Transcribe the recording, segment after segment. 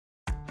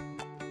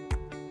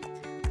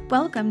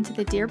Welcome to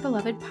the Dear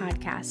Beloved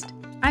podcast.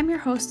 I'm your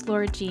host,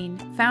 Laura Jean,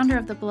 founder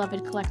of the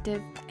BLVED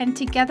Collective, and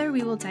together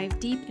we will dive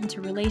deep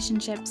into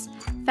relationships,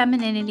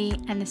 femininity,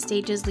 and the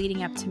stages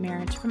leading up to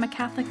marriage from a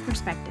Catholic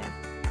perspective.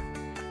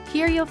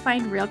 Here you'll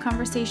find real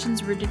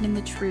conversations rooted in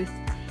the truth,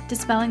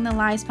 dispelling the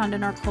lies found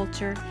in our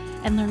culture,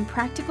 and learn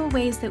practical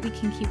ways that we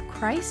can keep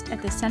Christ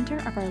at the center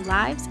of our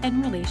lives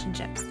and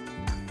relationships.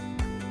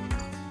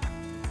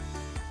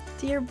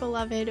 Dear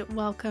Beloved,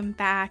 welcome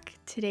back.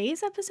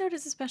 Today's episode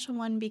is a special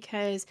one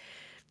because,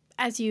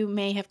 as you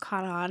may have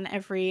caught on,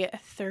 every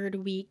third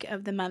week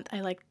of the month, I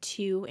like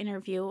to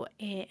interview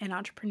an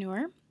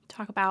entrepreneur,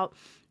 talk about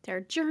their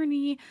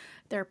journey,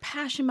 their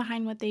passion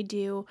behind what they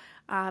do,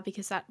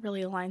 because that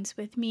really aligns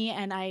with me,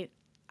 and I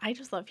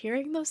just love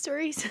hearing those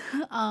stories.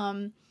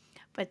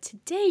 But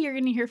today you're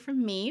going to hear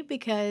from me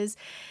because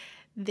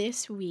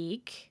this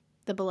week,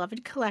 the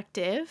BLVED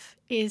Collective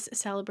is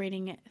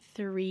celebrating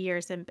 3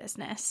 years in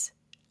business.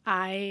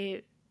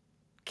 I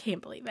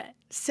can't believe it.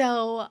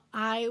 So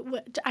I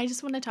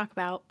just want to talk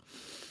about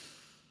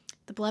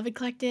the BLVED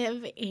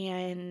Collective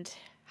and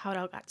how it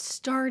all got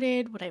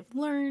started, what I've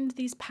learned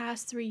these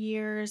past 3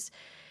 years,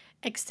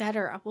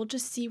 etc. We'll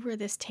just see where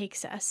this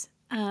takes us.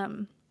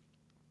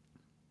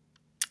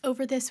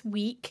 Over this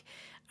week,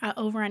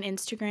 over on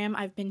Instagram,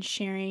 I've been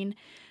sharing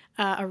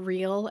a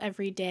reel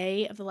every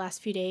day of the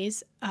last few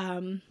days,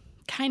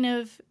 kind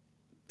of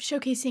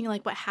showcasing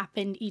like what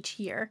happened each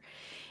year,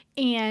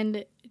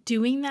 and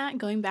doing that,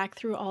 going back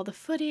through all the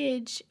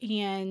footage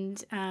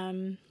and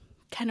kind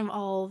of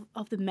all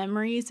of the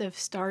memories of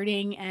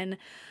starting and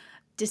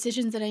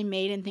decisions that I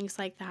made and things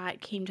like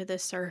that came to the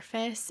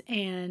surface,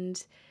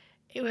 and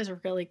it was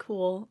really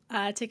cool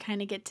to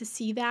kind of get to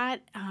see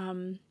that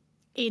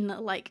in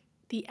like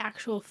the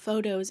actual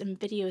photos and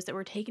videos that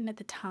were taken at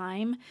the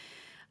time,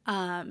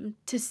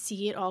 to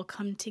see it all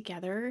come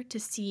together, to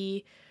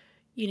see,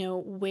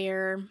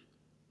 where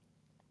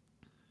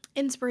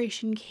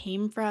inspiration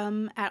came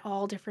from at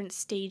all different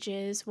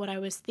stages, what I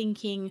was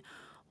thinking,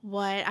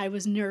 what I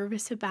was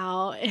nervous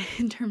about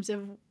in terms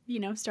of,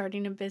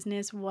 starting a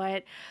business,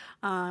 what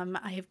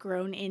I have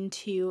grown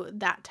into,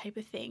 that type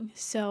of thing.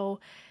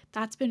 So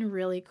that's been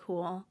really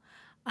cool.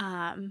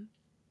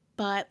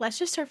 But let's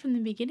just start from the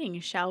beginning,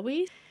 shall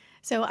we?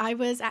 So I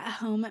was at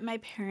home at my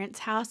parents'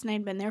 house, and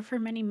I'd been there for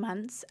many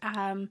months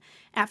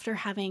after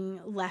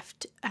having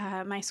left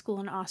my school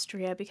in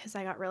Austria because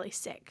I got really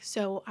sick.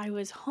 So I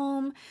was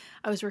home,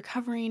 I was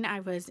recovering,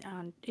 I was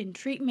in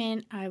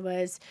treatment, I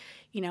was,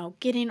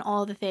 getting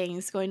all the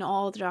things, going to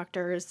all the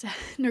doctors,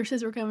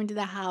 nurses were coming to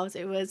the house.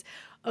 It was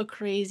a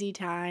crazy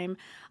time.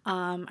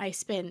 I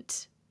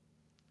spent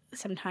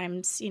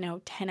sometimes,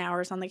 10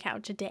 hours on the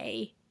couch a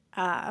day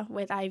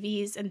with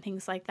IVs and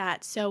things like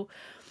that. So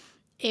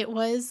it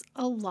was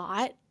a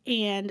lot,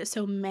 and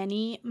so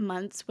many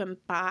months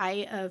went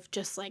by of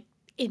just like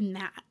in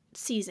that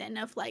season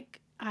of like,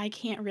 I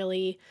can't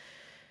really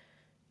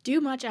do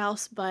much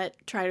else but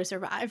try to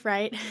survive,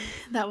 right?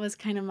 That was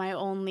kind of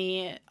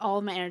all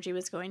of my energy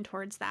was going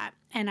towards that.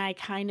 And I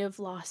kind of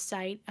lost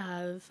sight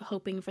of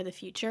hoping for the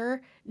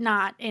future,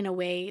 not in a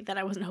way that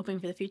I wasn't hoping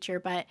for the future,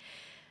 but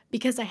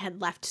because I had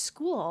left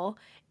school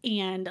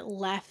and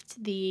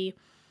left the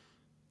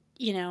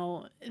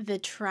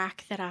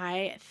track that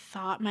I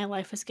thought my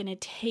life was going to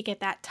take at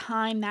that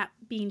time, that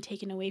being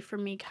taken away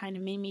from me kind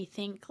of made me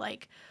think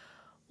like,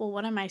 well,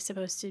 what am I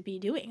supposed to be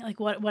doing? Like,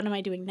 what am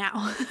I doing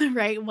now,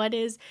 right? What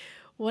is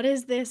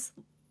this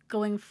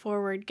going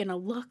forward going to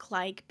look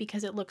like?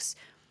 Because it looks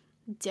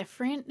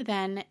different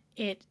than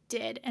it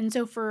did. And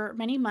so for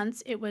many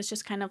months, it was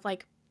just kind of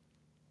like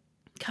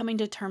coming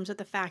to terms with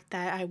the fact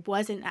that I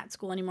wasn't at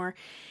school anymore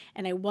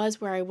and I was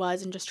where I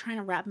was, and just trying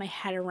to wrap my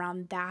head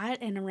around that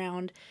and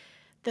around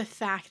the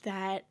fact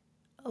that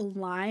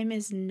Lyme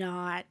is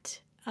not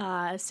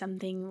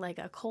something like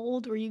a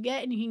cold where you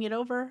get and you can get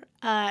over.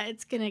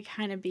 It's going to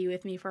kind of be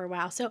with me for a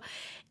while. So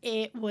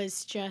it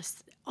was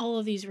just all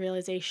of these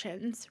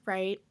realizations,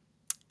 right?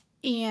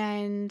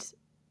 And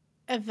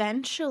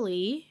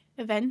eventually,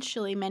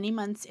 many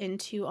months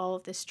into all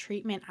of this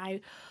treatment,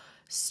 I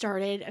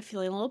started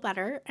feeling a little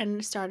better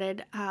and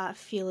started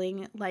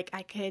feeling like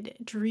I could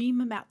dream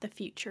about the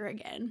future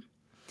again.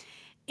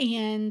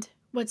 And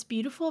what's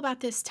beautiful about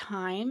this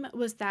time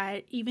was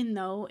that even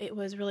though it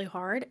was really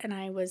hard and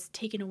I was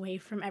taken away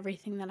from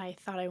everything that I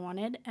thought I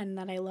wanted and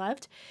that I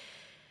loved,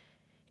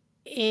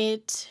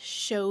 it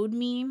showed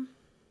me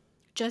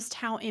just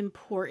how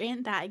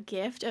important that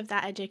gift of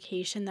that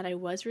education that I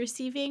was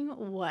receiving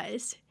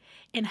was,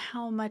 and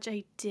how much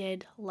I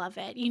did love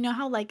it. You know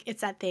how like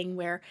it's that thing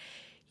where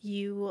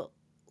you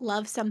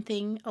love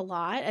something a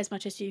lot, as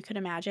much as you could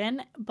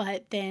imagine,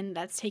 but then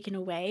that's taken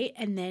away,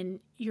 and then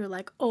you're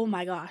like, oh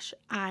my gosh,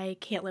 I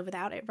can't live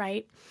without it,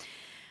 right?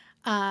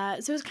 So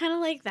it was kind of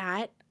like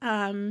that,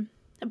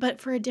 but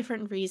for a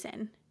different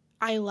reason.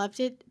 I loved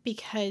it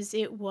because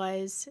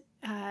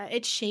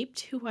it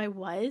shaped who I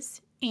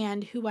was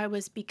and who I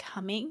was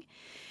becoming,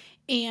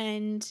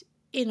 and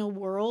in a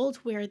world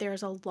where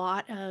there's a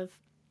lot of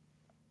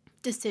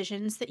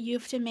decisions that you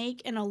have to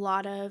make and a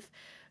lot of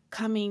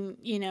coming,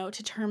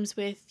 to terms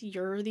with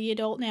you're the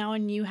adult now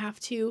and you have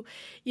to,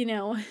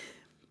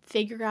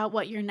 figure out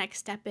what your next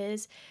step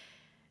is.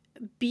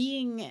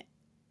 Being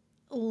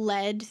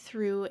led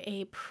through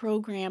a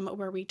program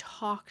where we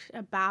talked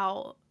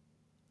about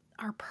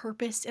our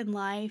purpose in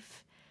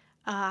life,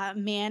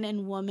 man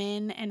and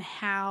woman, and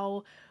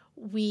how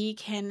we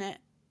can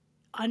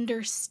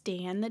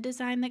understand the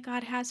design that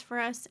God has for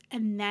us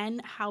and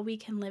then how we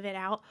can live it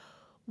out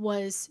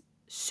was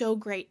so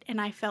great. And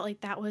I felt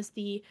like that was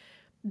the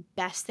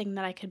best thing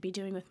that I could be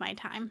doing with my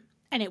time.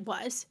 And it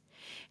was.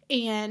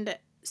 And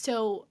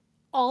so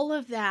all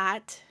of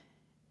that,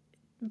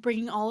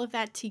 bringing all of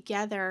that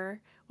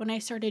together, when I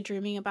started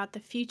dreaming about the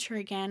future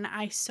again,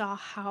 I saw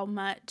how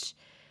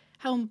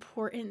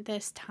important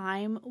this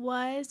time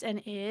was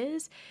and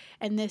is,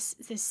 and this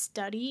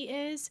study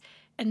is.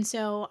 And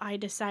so I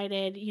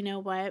decided, you know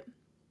what?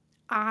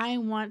 I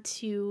want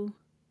to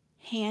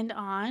hand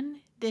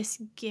on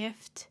this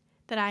gift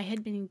that I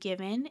had been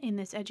given in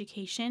this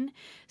education,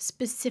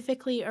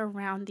 specifically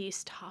around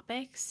these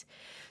topics,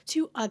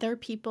 to other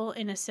people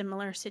in a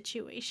similar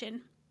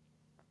situation.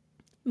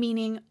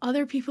 Meaning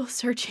other people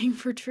searching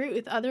for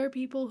truth, other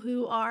people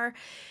who are,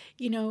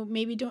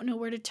 maybe don't know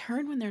where to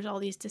turn when there's all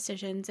these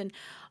decisions, and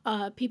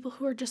people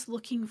who are just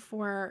looking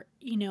for,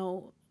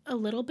 a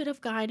little bit of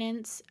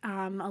guidance,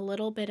 a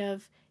little bit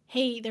of,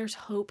 hey, there's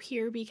hope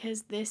here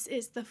because this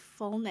is the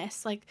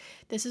fullness. Like,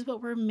 this is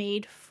what we're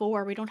made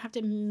for. We don't have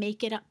to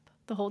make it up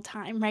the whole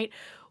time, right?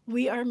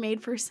 We are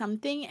made for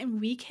something and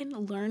we can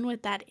learn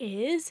what that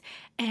is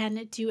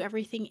and do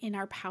everything in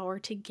our power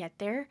to get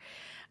there.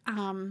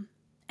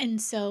 And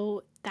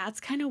so that's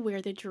kind of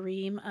where the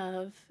dream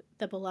of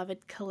the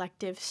BLVED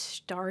Collective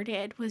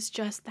started, was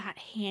just that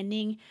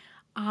handing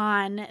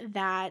on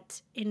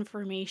that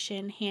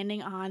information,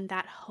 handing on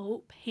that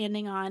hope,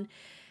 handing on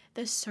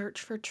the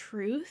search for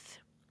truth,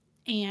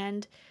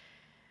 and,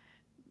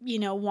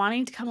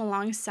 wanting to come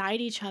alongside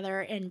each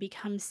other and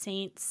become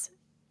saints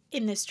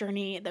in this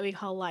journey that we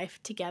call life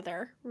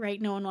together,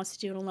 right? No one wants to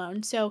do it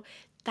alone. So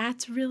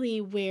that's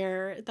really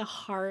where the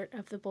heart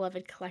of the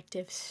BLVED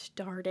Collective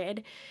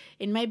started,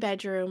 in my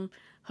bedroom,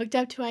 hooked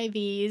up to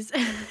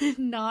IVs,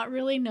 not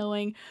really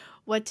knowing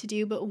what to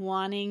do, but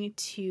wanting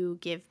to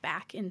give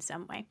back in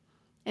some way.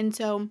 And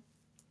so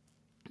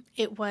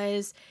it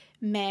was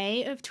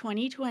May of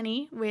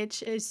 2020,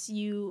 which, as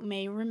you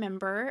may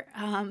remember,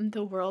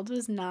 the world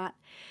was not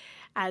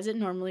as it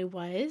normally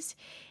was,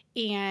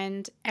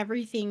 and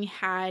everything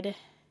had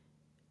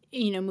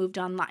moved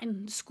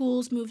online.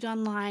 Schools moved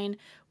online,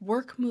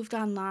 work moved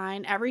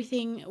online,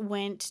 everything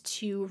went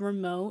to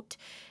remote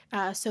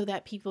so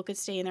that people could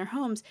stay in their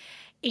homes.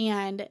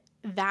 And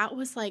that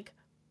was like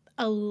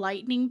a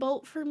lightning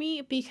bolt for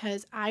me,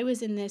 because I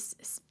was in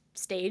this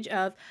stage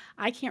of,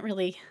 I can't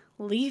really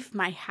leave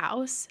my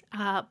house.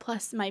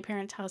 Plus my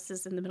parents' house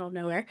is in the middle of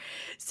nowhere.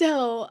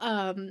 So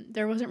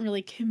there wasn't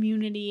really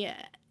community,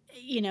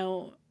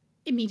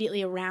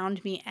 immediately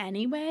around me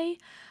anyway.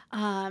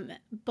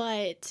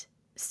 But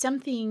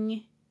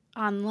something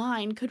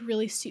online could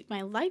really suit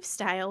my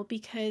lifestyle,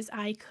 because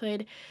I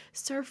could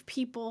serve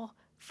people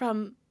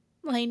from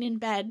laying in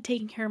bed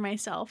taking care of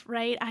myself,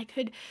 right? I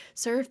could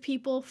serve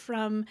people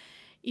from,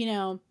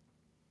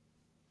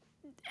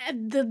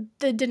 the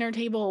dinner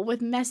table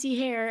with messy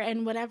hair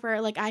and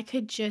whatever. Like, I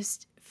could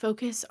just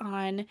focus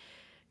on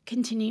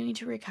continuing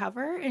to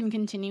recover and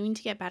continuing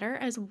to get better,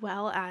 as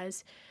well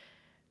as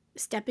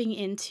stepping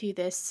into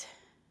this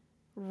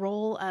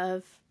role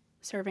of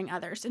serving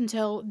others. And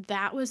so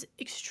that was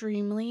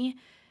extremely,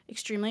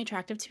 extremely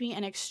attractive to me,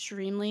 and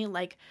extremely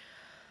like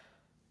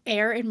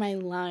air in my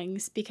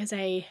lungs, because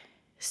I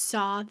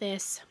saw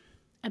this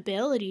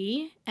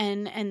ability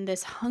and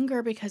this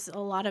hunger, because a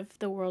lot of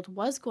the world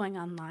was going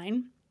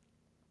online,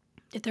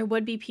 that there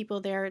would be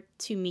people there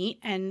to meet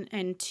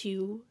and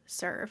to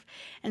serve.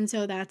 And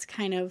so that's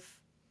kind of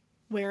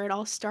where it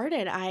all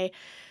started. I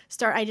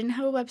didn't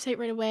have a website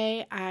right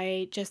away.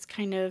 I just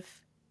kind of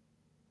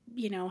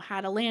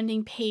had a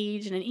landing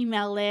page and an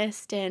email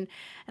list, and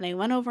I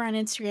went over on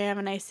Instagram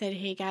and I said,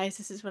 hey guys,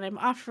 this is what I'm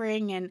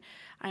offering, and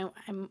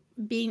I'm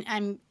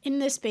in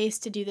this space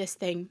to do this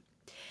thing.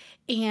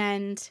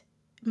 And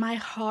in my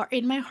heart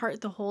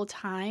the whole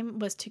time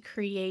was to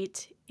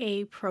create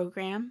a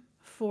program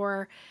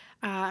for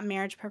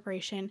marriage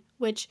preparation,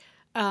 which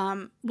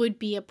would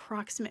be a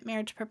proximate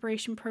marriage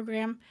preparation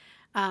program,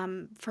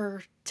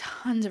 for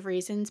tons of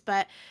reasons,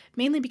 but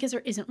mainly because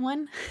there isn't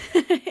one.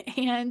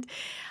 And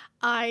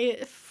I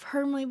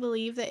firmly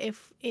believe that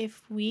if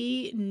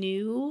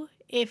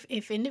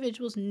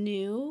individuals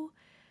knew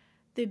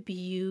the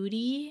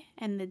beauty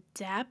and the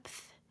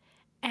depth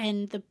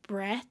and the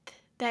breadth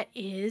that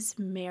is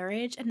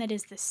marriage, and that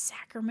is the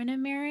sacrament of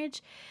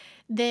marriage,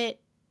 that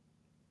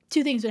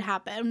two things would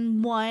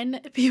happen. One,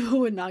 people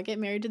would not get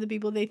married to the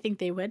people they think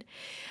they would.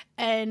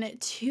 And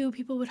two,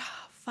 people would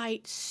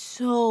fight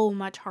so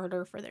much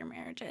harder for their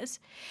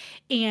marriages.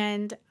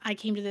 And I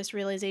came to this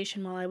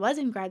realization while I was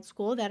in grad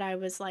school, that I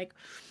was like,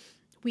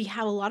 we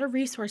have a lot of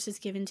resources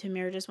given to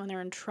marriages when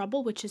they're in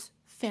trouble, which is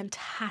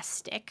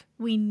fantastic.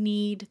 We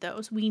need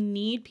those. We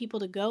need people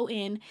to go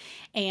in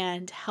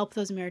and help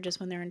those marriages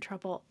when they're in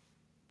trouble.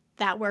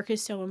 That work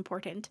is so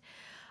important.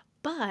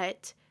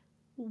 But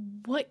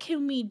what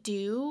can we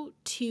do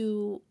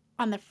to,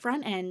 on the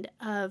front end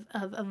of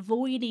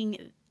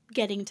avoiding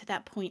getting to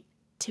that point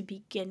to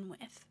begin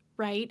with,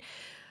 right?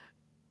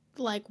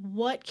 Like,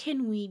 what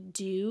can we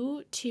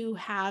do to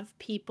have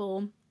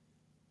people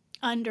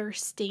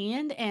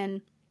understand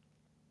and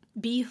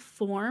be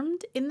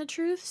formed in the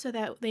truth so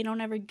that they don't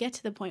ever get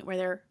to the point where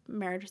their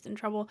marriage is in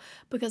trouble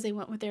because they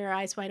went with their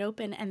eyes wide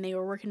open and they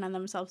were working on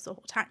themselves the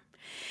whole time.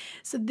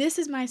 So this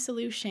is my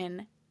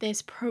solution,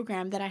 this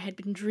program that I had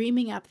been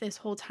dreaming up this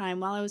whole time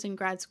while I was in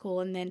grad school.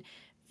 And then,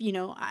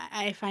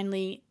 I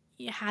finally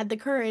had the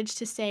courage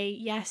to say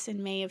yes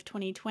in May of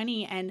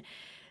 2020 and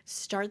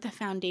start the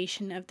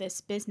foundation of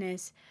this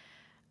business.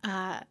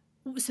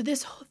 So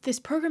this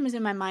program is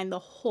in my mind the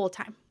whole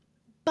time.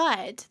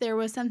 But there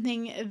was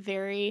something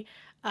very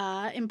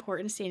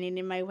important standing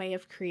in my way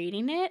of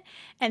creating it,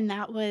 and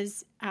that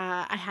was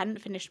I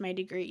hadn't finished my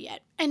degree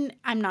yet. And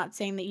I'm not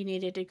saying that you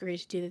need a degree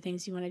to do the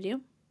things you want to do,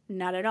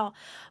 not at all.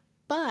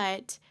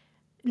 But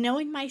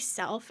knowing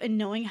myself and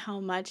knowing how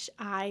much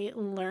I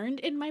learned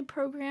in my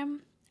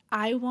program,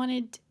 I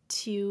wanted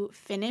to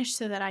finish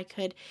so that I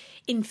could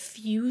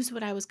infuse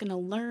what I was going to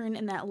learn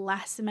in that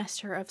last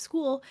semester of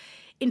school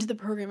into the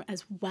program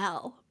as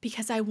well,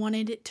 because I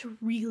wanted it to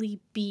really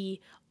be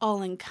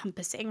all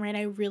encompassing, right?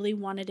 I really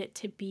wanted it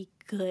to be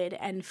good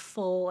and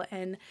full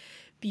and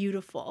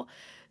beautiful.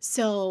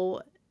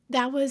 So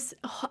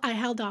I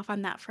held off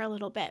on that for a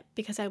little bit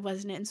because I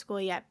wasn't in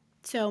school yet.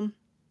 So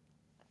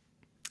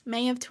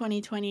May of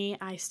 2020,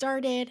 I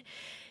started,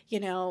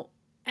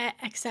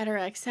 et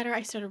cetera, et cetera.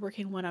 I started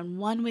working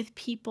one-on-one with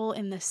people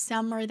in the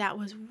summer. That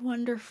was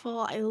wonderful.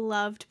 I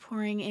loved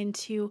pouring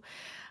into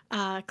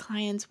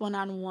clients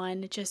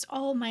one-on-one, just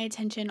all my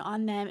attention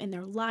on them in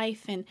their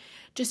life and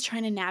just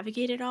trying to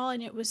navigate it all.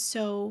 And it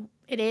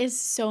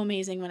is so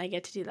amazing when I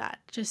get to do that.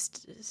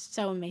 Just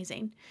so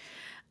amazing.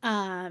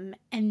 And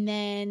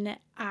then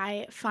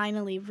I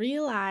finally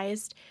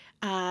realized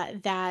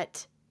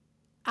that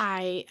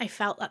I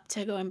felt up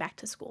to going back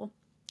to school.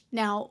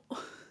 Now,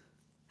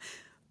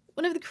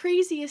 one of the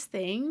craziest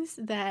things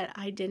that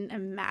I didn't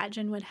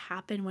imagine would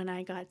happen when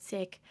I got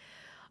sick,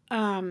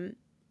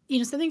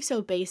 something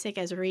so basic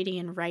as reading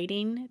and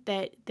writing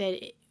that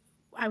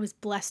I was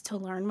blessed to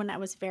learn when I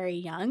was very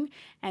young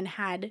and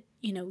had,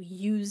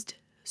 used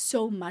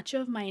so much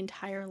of my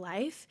entire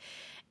life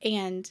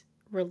and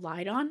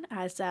relied on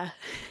as a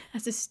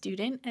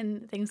student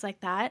and things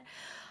like that,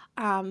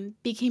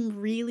 became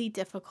really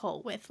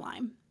difficult with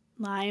Lyme.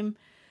 Lyme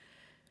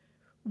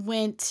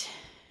went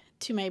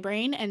to my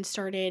brain and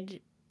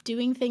started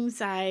doing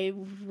things I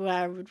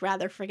would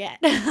rather forget.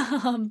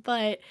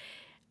 But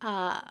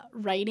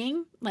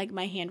writing, like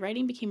my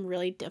handwriting became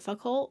really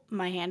difficult.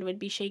 My hand would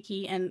be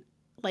shaky and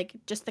like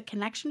just the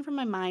connection from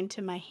my mind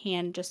to my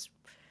hand just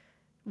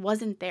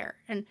wasn't there.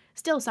 And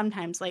still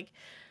sometimes like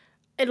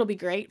it'll be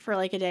great for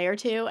like a day or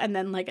two and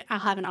then like I'll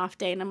have an off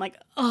day and I'm like,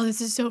 oh,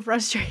 this is so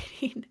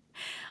frustrating.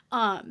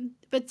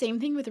 But same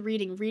thing with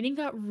reading. Reading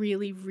got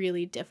really,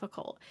 really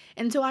difficult.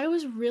 And so I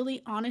was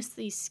really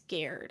honestly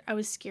scared. I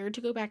was scared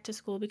to go back to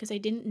school because I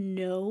didn't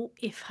know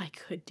if I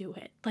could do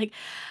it. Like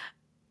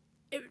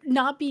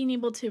not being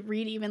able to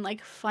read even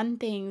like fun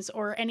things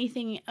or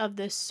anything of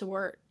this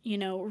sort,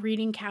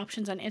 reading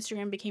captions on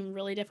Instagram became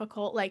really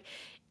difficult. Like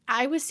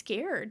I was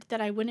scared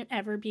that I wouldn't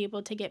ever be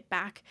able to get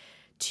back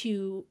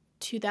to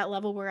that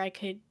level where I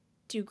could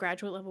do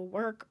graduate level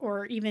work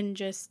or even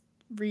just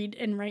read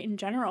and write in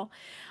general.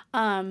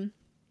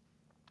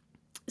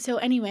 So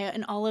anyway,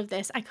 in all of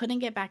this, I couldn't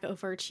get back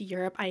over to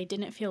Europe. I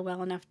didn't feel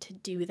well enough to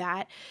do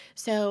that.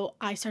 So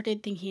I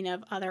started thinking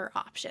of other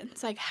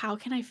options, like how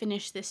can I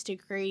finish this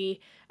degree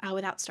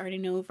without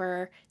starting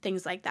over,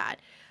 things like that.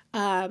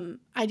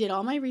 I did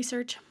all my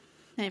research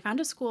and I found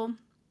a school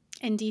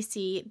in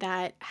DC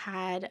that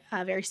had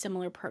a very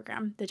similar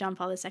program, the John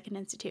Paul II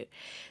Institute.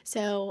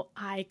 So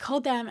I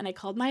called them and I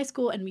called my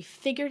school and we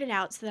figured it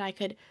out so that I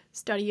could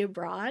study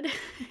abroad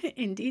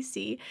in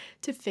DC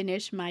to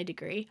finish my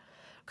degree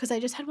because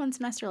I just had one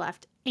semester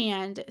left.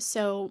 And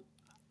so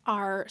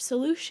our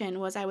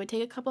solution was I would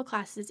take a couple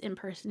classes in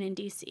person in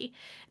DC.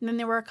 And then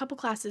there were a couple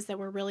classes that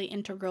were really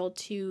integral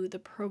to the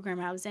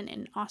program I was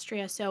in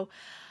Austria. So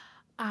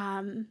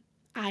I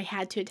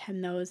had to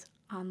attend those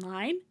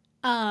online,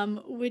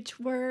 which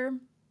were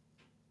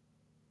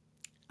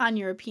on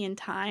European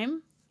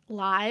time,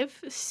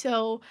 live.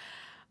 So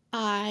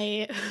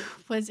I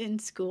was in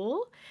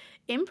school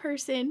in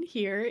person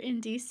here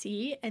in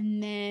DC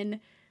and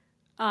then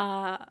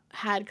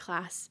had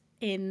class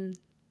in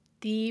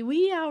the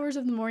wee hours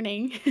of the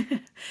morning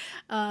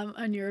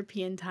on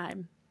European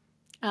time.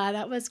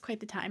 That was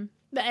quite the time.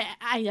 But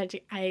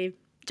I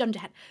jumped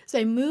ahead. So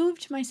I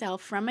moved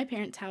myself from my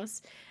parents'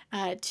 house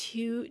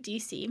to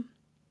DC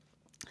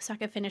so I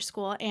could finish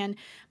school, and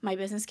my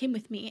business came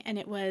with me, and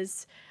it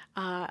was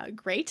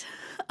great.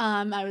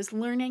 I was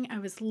learning. I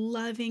was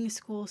loving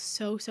school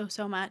so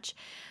much.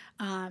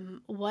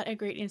 What a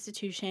great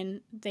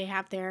institution they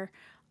have there.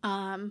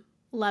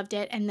 Loved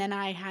it. And then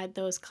I had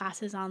those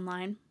classes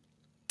online.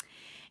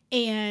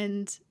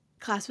 And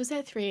class was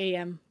at 3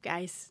 a.m.,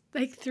 guys.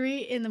 Like 3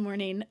 in the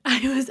morning.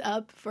 I was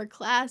up for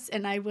class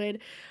and I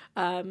would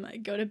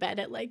go to bed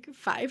at like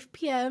 5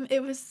 p.m.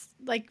 It was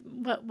like,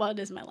 what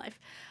is my life?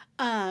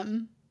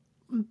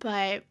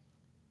 But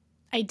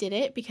I did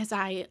it because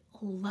I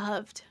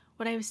loved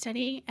what I was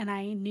studying and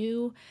I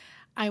knew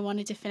I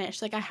wanted to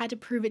finish. Like I had to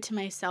prove it to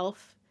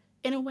myself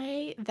in a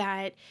way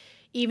that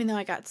even though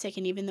I got sick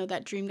and even though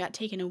that dream got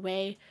taken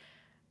away,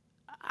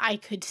 I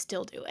could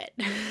still do it.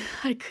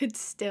 I could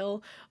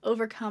still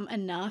overcome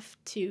enough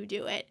to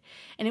do it.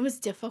 And it was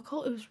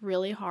difficult. It was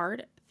really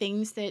hard.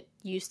 Things that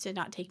used to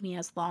not take me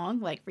as long,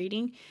 like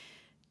reading,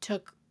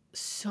 took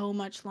so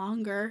much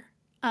longer.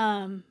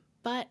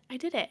 But I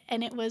did it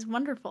and it was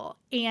wonderful.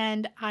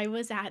 And I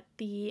was at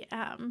the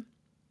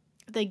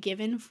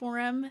Given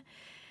Forum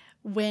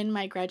when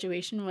my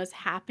graduation was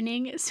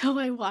happening. So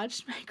I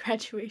watched my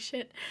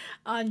graduation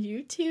on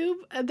YouTube,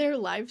 their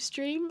live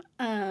stream.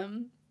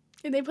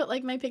 And they put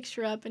like my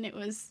picture up and it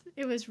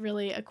was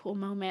really a cool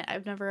moment.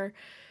 I've never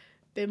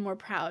been more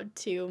proud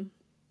to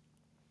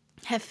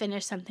have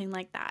finished something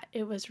like that.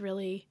 It was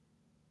really,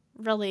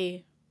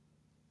 really,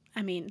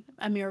 I mean,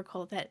 a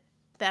miracle that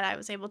I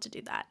was able to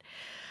do that.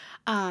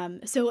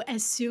 So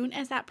as soon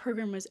as that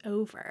program was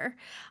over,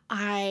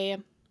 I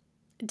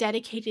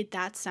dedicated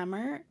that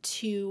summer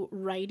to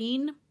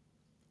writing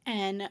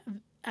and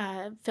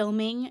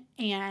filming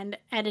and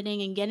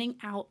editing and getting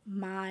out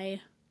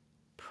my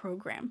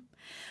program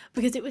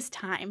because it was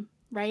time,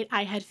 right?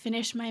 I had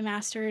finished my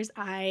master's.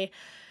 I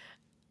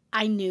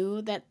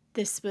knew that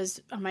this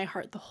was on my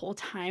heart the whole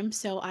time,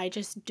 so I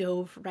just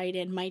dove right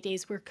in. My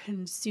days were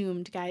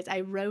consumed, guys.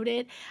 I wrote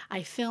it,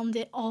 I filmed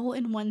it all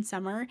in one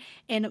summer,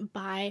 and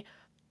by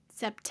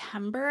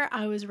September,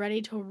 I was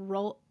ready to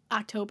roll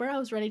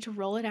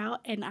it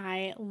out, and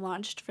I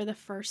launched for the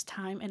first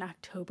time in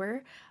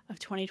October of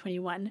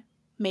 2021,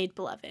 Made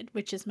Beloved,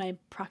 which is my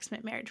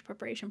approximate marriage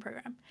preparation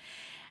program.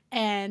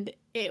 And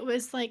it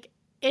was like,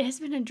 it has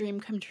been a dream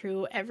come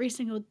true every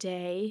single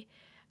day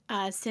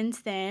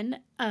since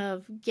then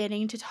of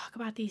getting to talk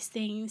about these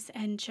things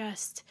and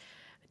just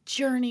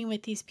journey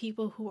with these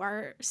people who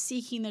are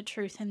seeking the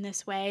truth in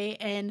this way.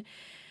 And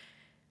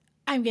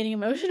I'm getting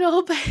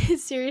emotional, but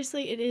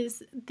seriously, it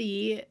is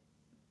the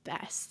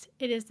best.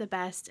 It is the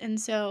best. And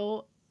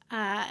so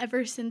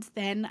ever since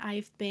then,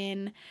 I've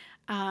been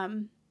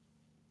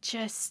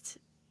just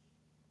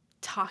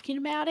talking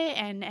about it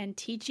and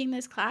teaching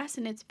this class,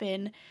 and it's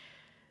been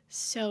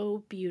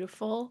so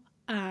beautiful.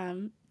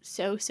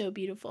 So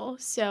beautiful.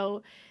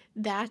 So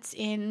that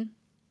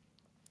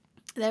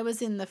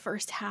was in the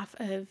first half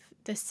of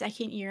the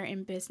second year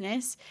in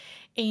business,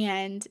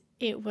 and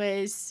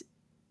it's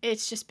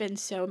just been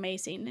so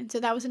amazing. And so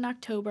that was in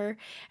October,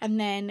 and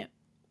then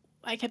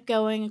I kept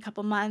going a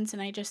couple months,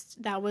 and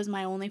that was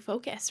my only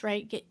focus,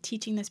 right?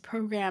 Teaching this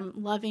program,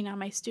 loving on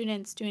my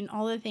students, doing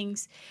all the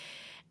things.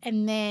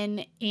 And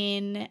then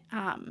in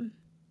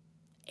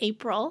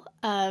April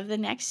of the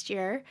next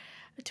year,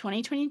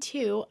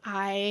 2022,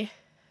 I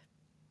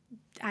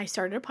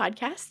started a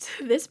podcast,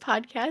 this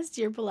podcast,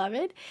 Dear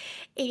Beloved,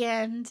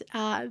 and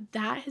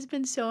that has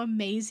been so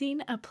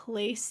amazing, a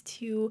place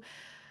to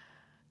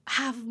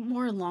have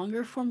more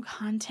longer form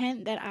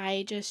content that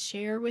I just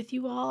share with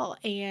you all,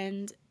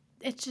 and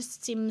it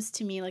just seems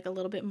to me like a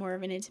little bit more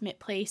of an intimate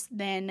place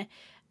than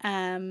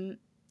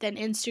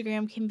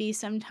Instagram can be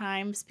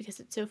sometimes because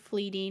it's so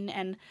fleeting,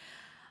 and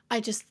I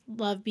just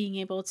love being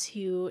able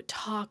to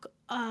talk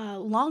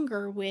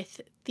longer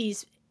with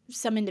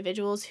some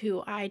individuals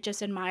who I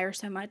just admire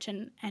so much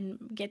and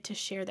get to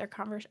share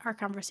our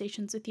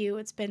conversations with you.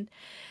 It's been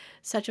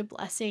such a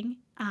blessing.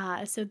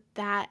 So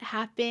that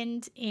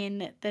happened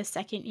in the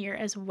second year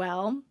as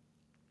well.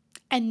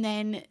 And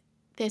then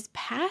this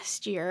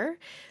past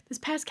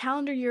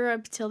calendar year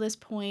up till this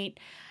point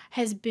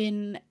has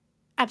been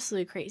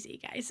absolutely crazy,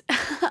 guys.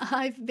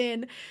 I've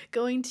been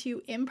going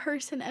to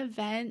in-person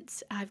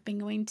events. I've been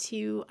going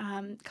to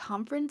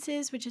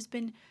conferences, which has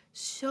been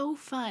so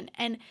fun.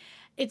 And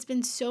it's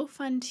been so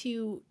fun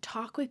to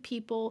talk with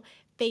people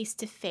face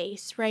to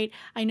face, right?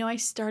 I know I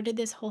started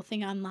this whole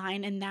thing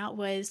online, and that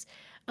was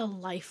a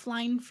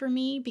lifeline for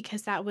me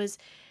because that was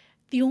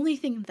the only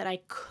thing that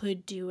I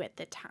could do at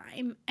the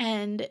time.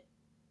 And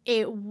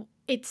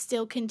it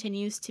still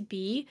continues to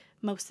be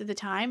most of the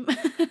time.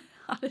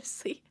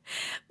 Honestly,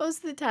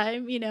 most of the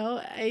time,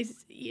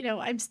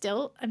 I'm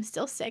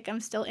still sick. I'm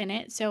still in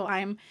it. So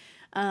I'm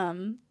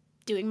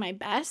doing my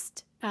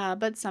best.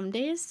 But some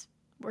days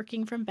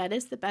working from bed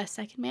is the best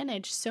I can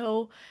manage.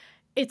 So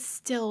it's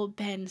still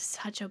been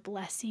such a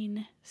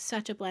blessing,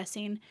 such a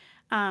blessing.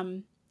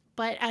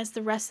 But as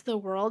the rest of the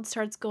world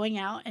starts going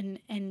out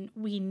and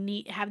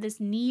we have this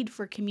need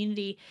for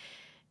community,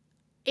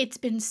 it's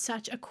been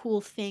such a cool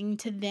thing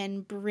to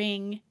then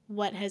bring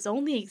what has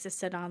only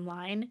existed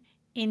online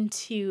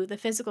into the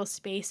physical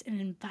space and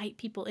invite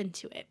people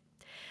into it.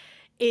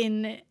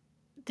 In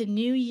the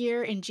new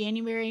year, in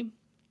January,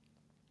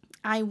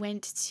 I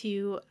went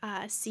to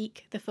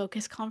Seek, the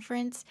Focus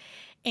conference,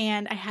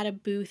 and I had a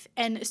booth.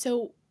 And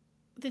so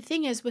the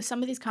thing is, with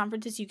some of these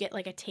conferences, you get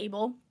like a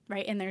table,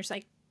 right? And there's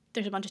a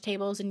bunch of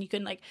tables, and you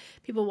can like,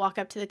 people walk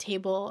up to the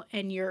table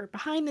and you're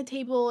behind the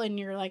table and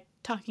you're like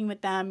talking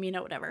with them,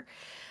 whatever.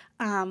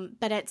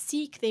 But at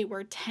Seek, they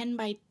were 10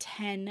 by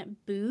 10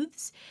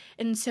 booths.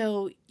 And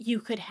so you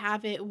could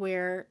have it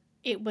where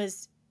it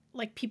was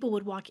like people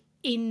would walk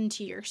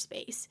into your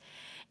space.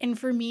 And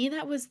for me,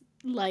 that was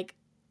like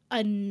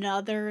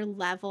another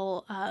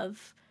level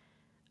of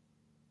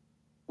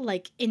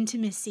like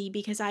intimacy,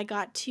 because I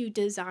got to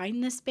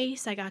design the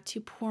space. I got to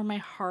pour my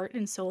heart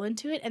and soul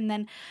into it. And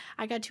then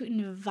I got to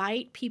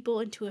invite people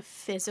into a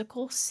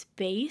physical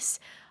space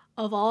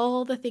of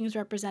all the things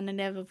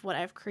representative of what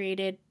I've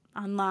created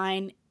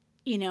online,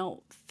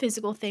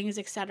 physical things,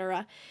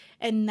 etc.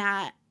 And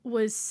that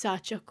was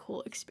such a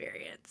cool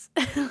experience.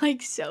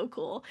 Like, so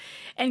cool.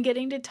 And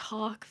getting to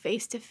talk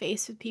face to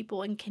face with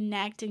people and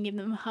connect and give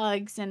them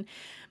hugs, and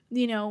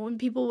when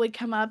people would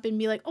come up and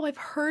be like, "Oh, I've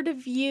heard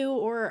of you,"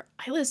 or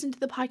 "I listened to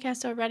the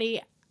podcast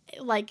already,"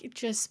 like, it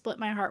just split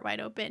my heart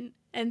wide open.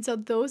 And so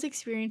those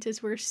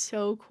experiences were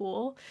so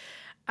cool.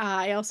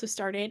 I also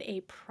started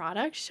a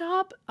product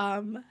shop.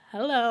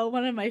 Hello,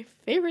 one of my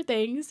favorite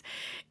things.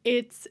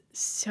 It's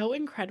so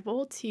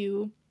incredible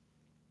to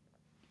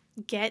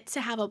get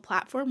to have a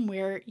platform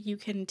where you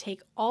can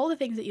take all the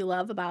things that you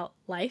love about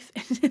life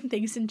and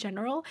things in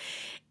general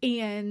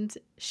and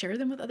share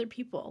them with other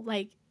people.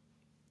 Like,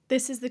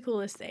 this is the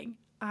coolest thing.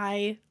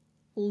 I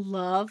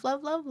love,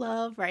 love, love,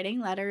 love writing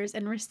letters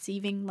and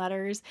receiving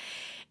letters.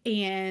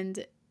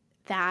 And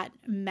that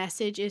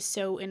message is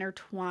so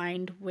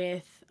intertwined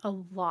with a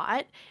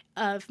lot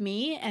of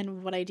me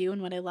and what I do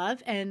and what I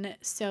love. And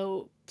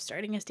so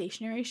starting a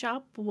stationery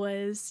shop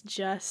was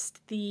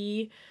just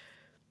the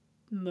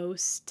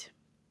most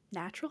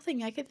natural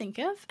thing I could think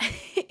of.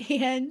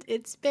 And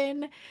it's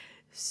been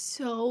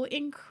so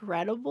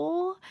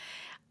incredible.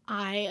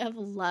 I have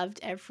loved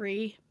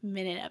every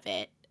minute of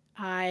it.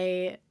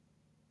 I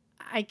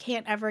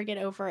can't ever get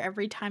over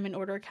every time an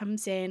order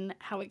comes in,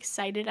 how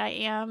excited I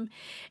am,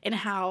 and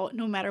how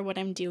no matter what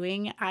I'm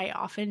doing, I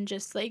often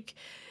just like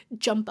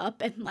jump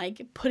up and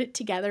like put it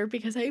together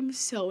because I'm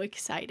so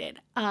excited.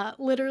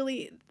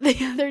 Literally the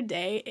other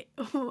day,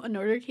 an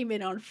order came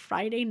in on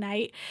Friday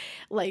night,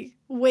 like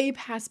way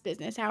past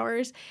business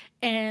hours,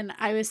 and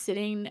I was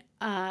sitting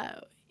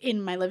in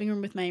my living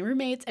room with my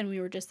roommates, and we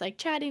were just like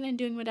chatting and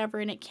doing whatever,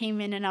 and it came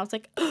in, and I was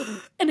like,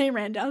 "Ugh," and I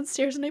ran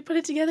downstairs and I put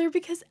it together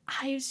because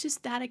I was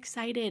just that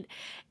excited.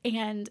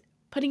 And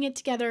putting it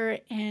together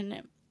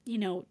and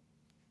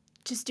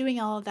just doing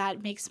all of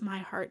that makes my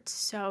heart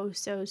so,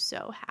 so,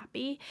 so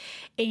happy.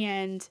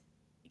 And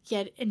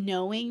yet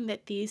knowing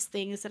that these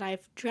things that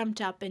I've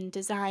dreamt up and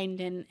designed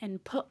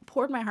and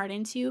poured my heart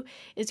into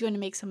is going to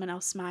make someone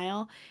else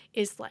smile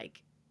is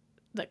like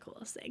the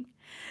coolest thing.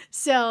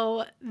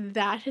 So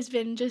that has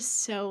been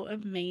just so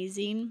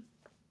amazing.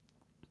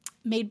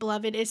 Made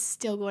Beloved is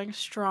still going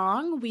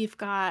strong. We've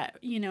got,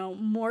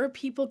 more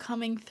people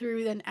coming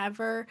through than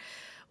ever,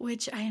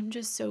 which I am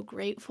just so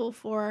grateful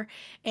for,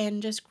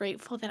 and just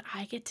grateful that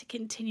I get to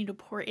continue to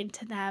pour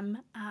into them,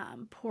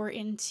 pour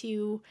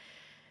into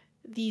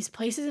these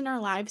places in our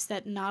lives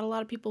that not a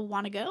lot of people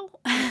want to go.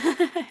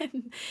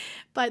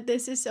 But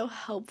this is so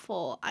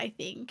helpful, I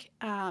think.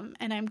 And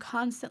I'm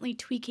constantly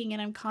tweaking,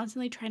 and I'm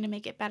constantly trying to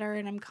make it better,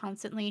 and I'm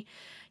constantly,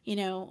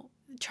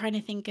 trying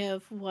to think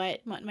of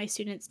what my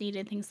students need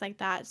and things like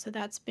that. So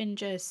that's been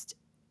just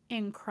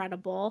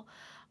incredible.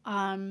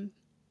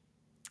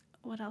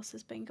 What else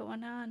has been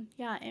going on?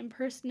 Yeah,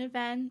 in-person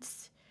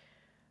events,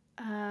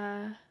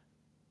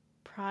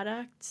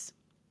 products,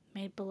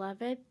 Made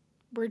Beloved.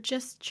 We're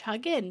just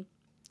chugging,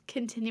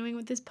 continuing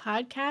with this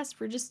podcast.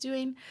 We're just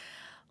doing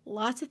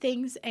lots of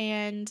things,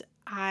 and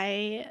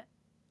I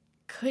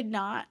could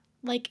not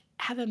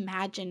have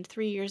imagined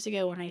 3 years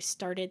ago when I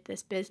started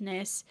this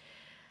business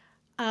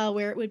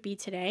where it would be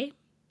today.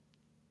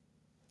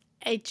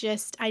 I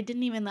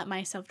didn't even let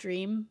myself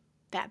dream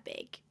that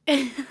big.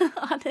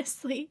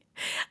 Honestly.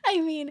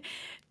 I mean,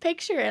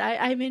 picture it.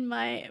 I'm in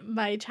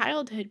my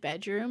childhood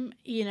bedroom,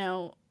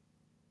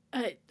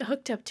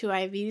 hooked up to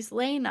IVs,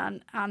 laying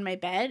on my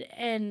bed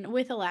and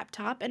with a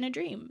laptop and a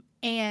dream.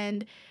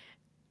 And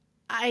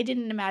I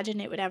didn't imagine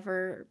it would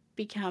ever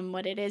become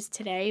what it is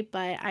today,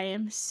 but I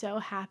am so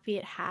happy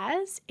it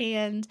has,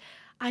 and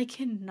I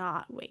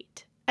cannot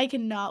wait. I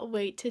cannot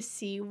wait to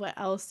see what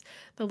else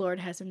the Lord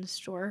has in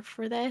store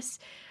for this.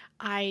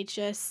 I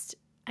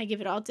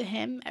give it all to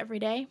Him every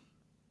day,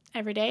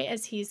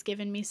 as He's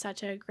given me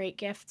such a great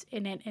gift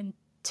in it and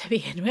to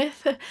begin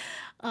with.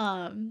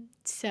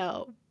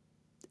 So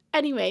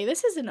anyway,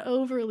 this is an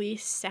overly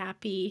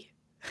sappy,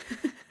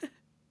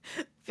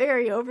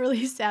 very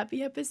overly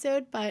sappy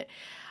episode, but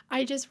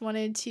I just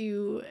wanted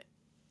to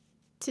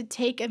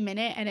take a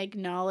minute and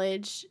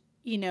acknowledge,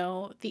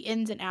 the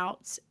ins and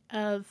outs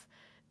of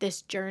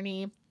this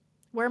journey,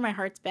 where my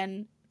heart's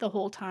been the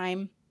whole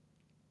time,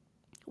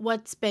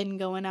 what's been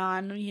going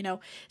on,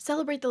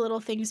 celebrate the little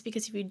things,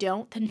 because if you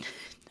don't, then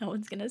no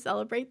one's going to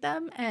celebrate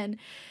them. And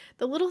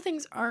the little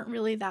things aren't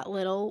really that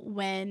little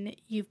when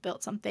you've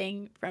built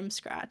something from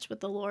scratch with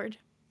the Lord.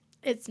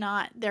 It's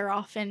not. They're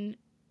often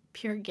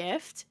pure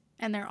gift,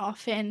 and they're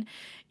often,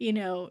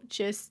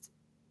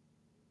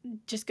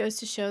 just goes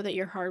to show that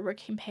your hard work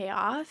can pay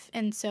off.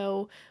 And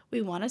so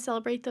we want to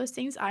celebrate those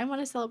things. I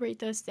want to celebrate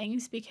those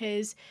things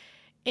because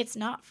it's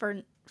not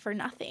for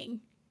nothing,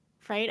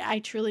 right? I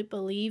truly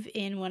believe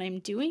in what I'm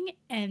doing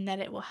and that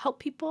it will help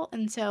people.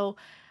 And so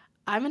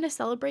I'm going to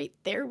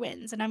celebrate their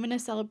wins, and I'm going to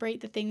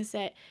celebrate the things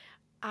that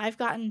I've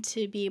gotten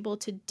to be able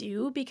to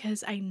do,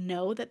 because I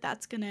know that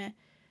that's going to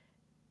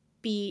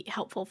be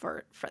helpful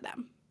for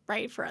them,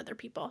 right? For other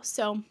people.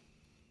 So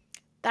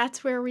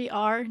that's where we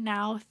are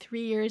now,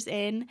 3 years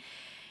in,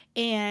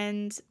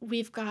 and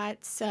we've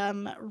got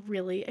some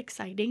really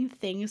exciting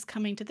things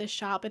coming to the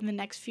shop in the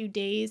next few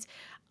days.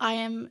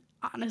 I'm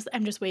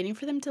just waiting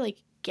for them to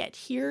get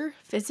here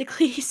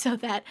physically so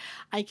that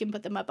I can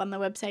put them up on the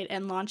website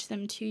and launch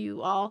them to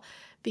you all,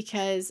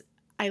 because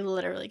I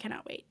literally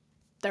cannot wait.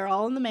 They're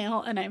all in the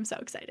mail and I'm so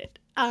excited.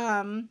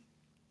 But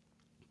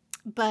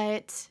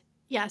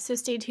yeah, so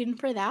stay tuned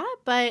for that.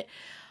 But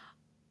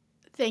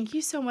thank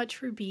you so much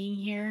for being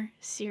here.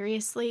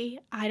 Seriously,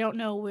 I don't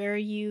know where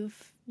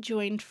you've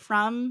joined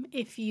from,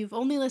 if you've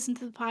only listened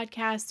to the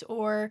podcast,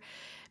 or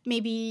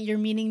maybe you're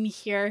meeting me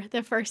here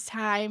the first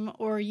time,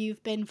 or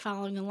you've been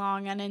following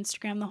along on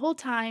Instagram the whole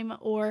time,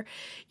 or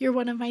you're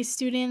one of my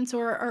students,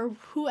 or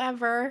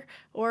whoever,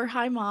 or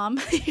hi mom,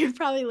 you're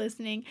probably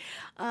listening.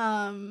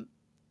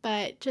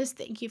 But just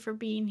thank you for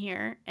being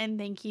here, and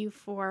thank you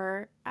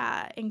for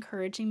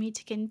encouraging me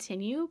to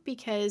continue,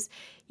 because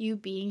you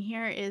being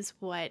here is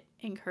what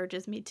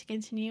encourages me to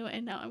continue.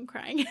 And now I'm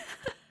crying.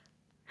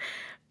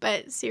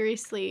 But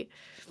seriously,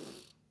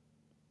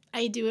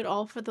 I do it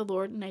all for the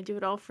Lord, and I do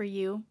it all for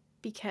you,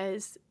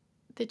 because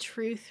the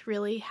truth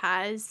really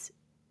has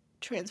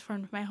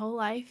transformed my whole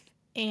life,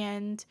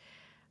 and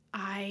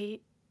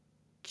I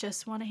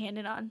just want to hand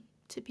it on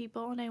to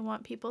people, and I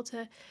want people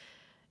to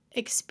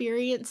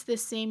experience the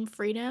same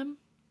freedom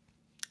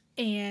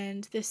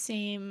and the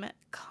same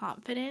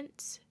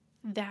confidence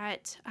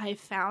that I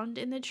found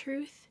in the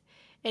truth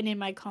and in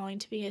my calling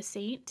to be a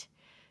saint,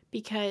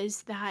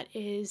 because that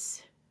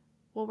is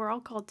what we're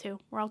all called to.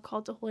 We're all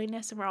called to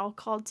holiness, and we're all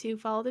called to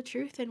follow the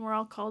truth, and we're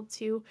all called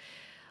to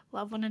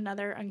love one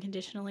another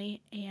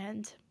unconditionally.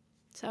 And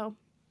so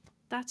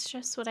that's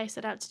just what I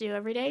set out to do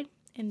every day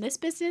in this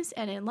business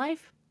and in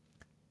life.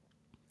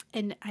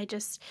 And I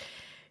just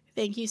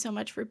thank you so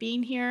much for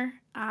being here.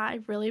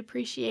 I really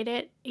appreciate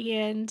it,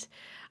 and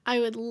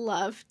I would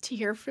love to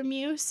hear from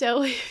you.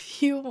 So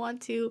if you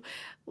want to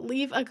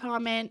leave a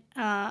comment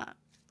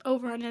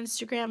over on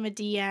Instagram, a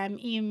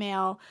DM,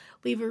 email,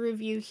 leave a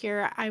review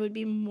here, I would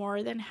be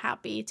more than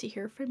happy to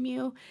hear from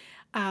you,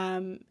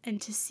 and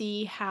to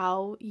see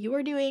how you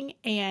are doing,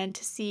 and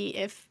to see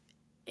if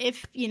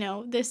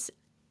this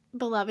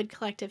beloved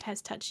collective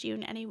has touched you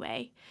in any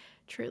way.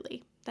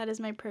 Truly, that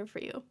is my prayer for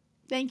you.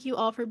 Thank you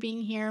all for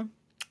being here.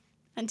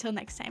 Until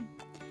next time.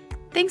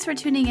 Thanks for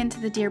tuning in to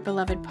the Dear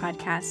Beloved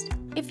podcast.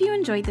 If you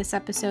enjoyed this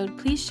episode,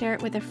 please share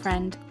it with a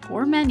friend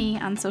or many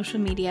on social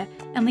media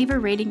and leave a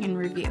rating and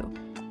review.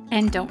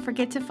 And don't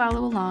forget to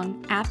follow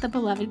along at the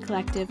Beloved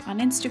Collective on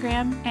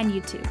Instagram and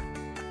YouTube.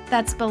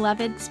 That's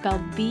Beloved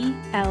spelled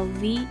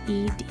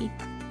BLVED.